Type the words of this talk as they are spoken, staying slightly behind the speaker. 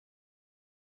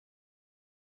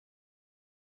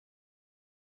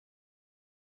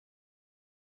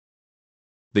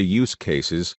The use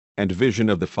cases and vision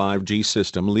of the 5G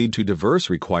system lead to diverse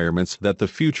requirements that the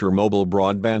future mobile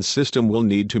broadband system will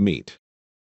need to meet.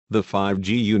 The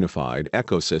 5G unified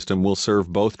ecosystem will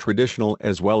serve both traditional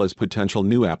as well as potential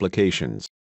new applications,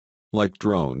 like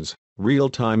drones,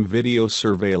 real-time video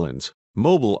surveillance,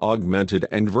 mobile augmented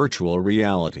and virtual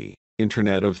reality,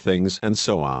 Internet of Things, and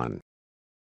so on.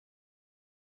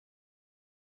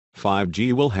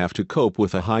 5G will have to cope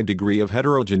with a high degree of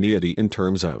heterogeneity in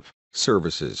terms of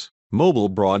services, mobile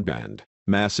broadband,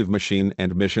 massive machine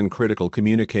and mission-critical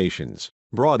communications,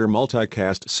 broader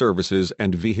multicast services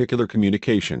and vehicular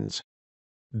communications,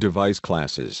 device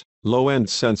classes, low-end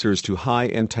sensors to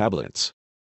high-end tablets,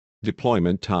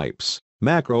 deployment types,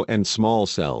 macro and small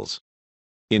cells,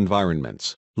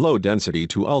 environments, low density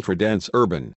to ultra-dense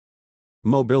urban,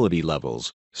 mobility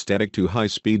levels, static to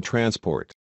high-speed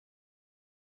transport.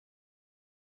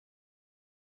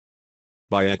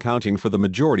 By accounting for the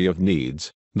majority of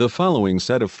needs, the following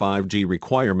set of 5G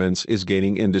requirements is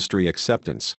gaining industry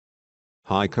acceptance: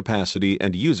 high capacity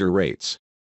and user rates,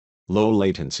 low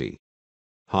latency,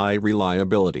 high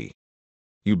reliability,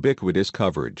 ubiquitous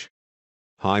coverage,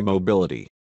 high mobility,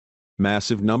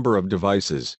 massive number of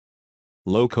devices,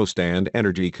 low cost and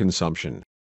energy consumption.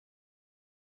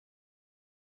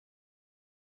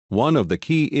 One of the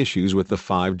key issues with the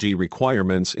 5G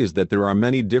requirements is that there are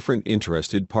many different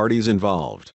interested parties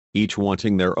involved, each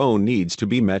wanting their own needs to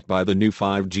be met by the new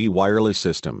 5G wireless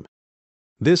system.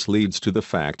 This leads to the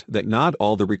fact that not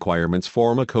all the requirements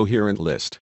form a coherent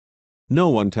list. No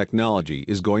one technology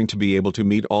is going to be able to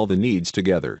meet all the needs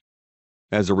together.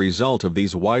 As a result of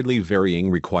these widely varying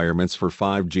requirements for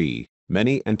 5G,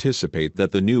 many anticipate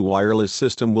that the new wireless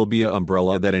system will be an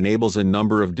umbrella that enables a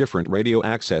number of different radio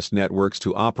access networks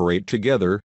to operate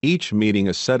together, each meeting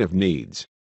a set of needs.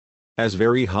 As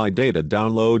very high data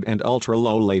download and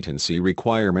ultra-low latency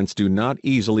requirements do not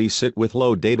easily sit with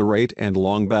low data rate and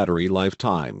long battery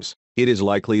lifetimes, it is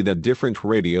likely that different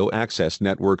radio access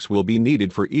networks will be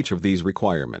needed for each of these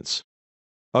requirements.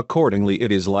 Accordingly,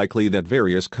 it is likely that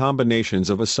various combinations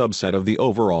of a subset of the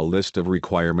overall list of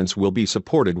requirements will be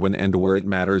supported when and where it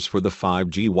matters for the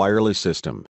 5G wireless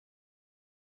system.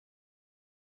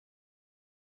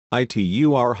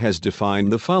 ITUR has defined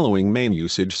the following main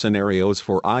usage scenarios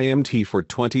for IMT for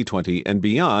 2020 and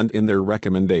beyond in their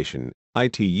recommendation,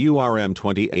 ITUR-M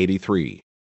 2083.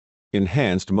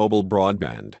 Enhanced Mobile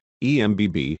Broadband,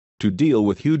 EMBB, to deal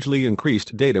with hugely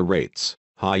increased data rates,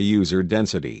 high user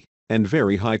density, and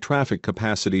very high traffic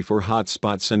capacity for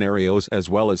hotspot scenarios as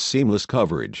well as seamless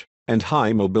coverage, and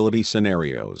high mobility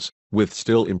scenarios, with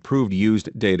still improved used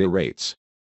data rates.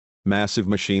 Massive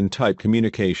Machine Type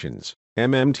Communications,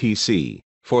 MMTC,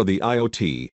 for the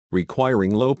IoT,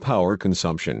 requiring low power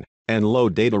consumption, and low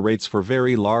data rates for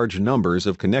very large numbers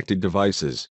of connected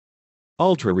devices.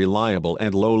 Ultra-reliable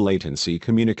and low latency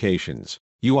communications,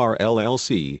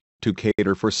 URLLC, to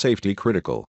cater for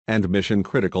safety-critical and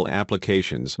mission-critical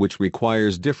applications which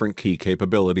requires different key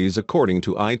capabilities according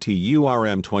to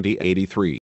ITUR-M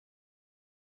 2083.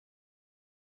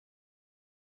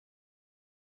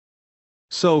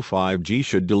 So 5G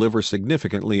should deliver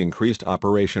significantly increased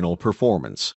operational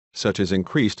performance, such as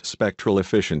increased spectral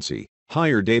efficiency,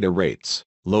 higher data rates,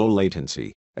 low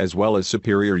latency, as well as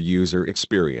superior user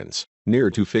experience,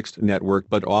 near to fixed network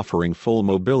but offering full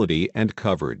mobility and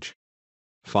coverage.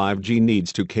 5G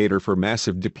needs to cater for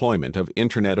massive deployment of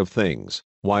Internet of Things,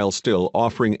 while still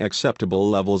offering acceptable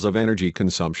levels of energy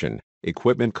consumption,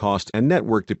 equipment cost and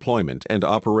network deployment and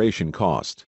operation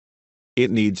cost.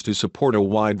 It needs to support a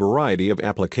wide variety of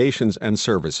applications and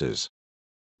services.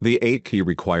 The 8 key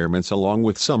requirements along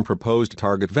with some proposed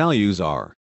target values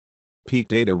are: peak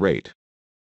data rate,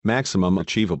 maximum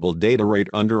achievable data rate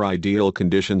under ideal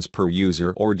conditions per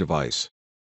user or device.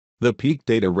 The peak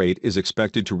data rate is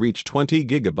expected to reach 20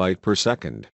 GB per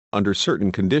second, under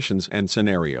certain conditions and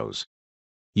scenarios.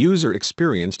 User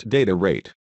experienced data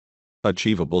rate.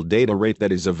 Achievable data rate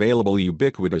that is available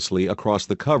ubiquitously across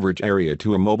the coverage area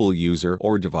to a mobile user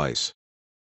or device.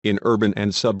 In urban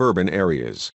and suburban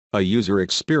areas, a user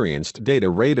experienced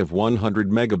data rate of 100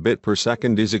 megabit per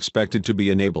second is expected to be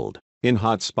enabled. In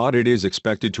hotspot it is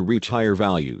expected to reach higher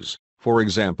values, for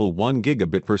example 1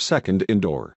 gigabit per second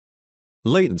indoor.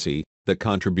 Latency, the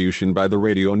contribution by the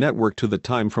radio network to the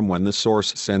time from when the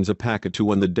source sends a packet to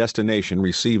when the destination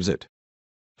receives it.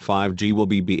 5G will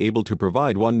be able to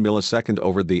provide 1 millisecond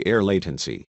over-the-air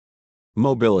latency.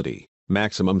 Mobility,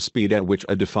 maximum speed at which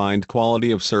a defined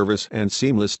quality of service and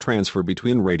seamless transfer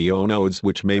between radio nodes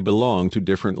which may belong to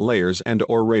different layers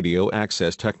and/or radio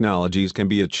access technologies can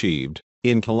be achieved,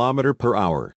 in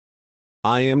km/h.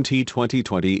 IMT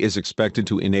 2020 is expected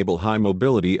to enable high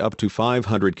mobility up to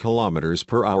 500 km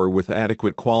per hour with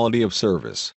adequate quality of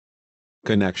service.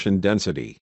 Connection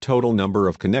density, total number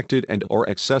of connected and/or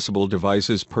accessible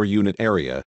devices per unit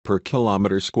area, per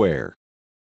kilometer square.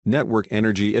 Network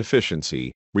energy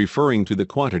efficiency, referring to the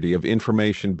quantity of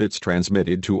information bits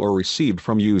transmitted to or received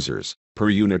from users, per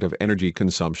unit of energy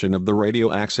consumption of the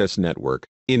radio access network,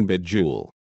 in bit-joule.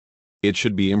 It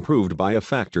should be improved by a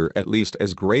factor at least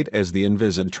as great as the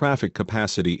envisaged traffic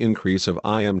capacity increase of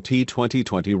IMT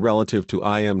 2020 relative to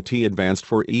IMT Advanced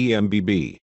for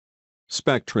EMBB.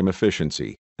 Spectrum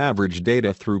efficiency, average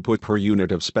data throughput per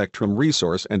unit of spectrum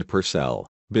resource and per cell,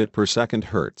 bit per second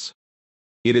Hz.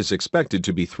 It is expected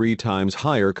to be 3 times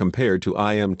higher compared to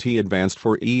IMT Advanced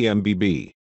for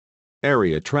EMBB.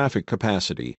 Area traffic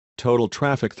capacity, total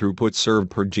traffic throughput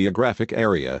served per geographic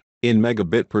area, in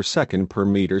megabit per second per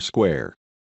meter square.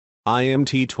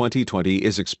 IMT 2020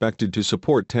 is expected to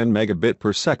support 10 megabit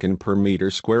per second per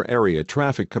meter square area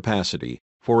traffic capacity,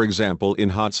 for example in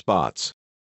hotspots.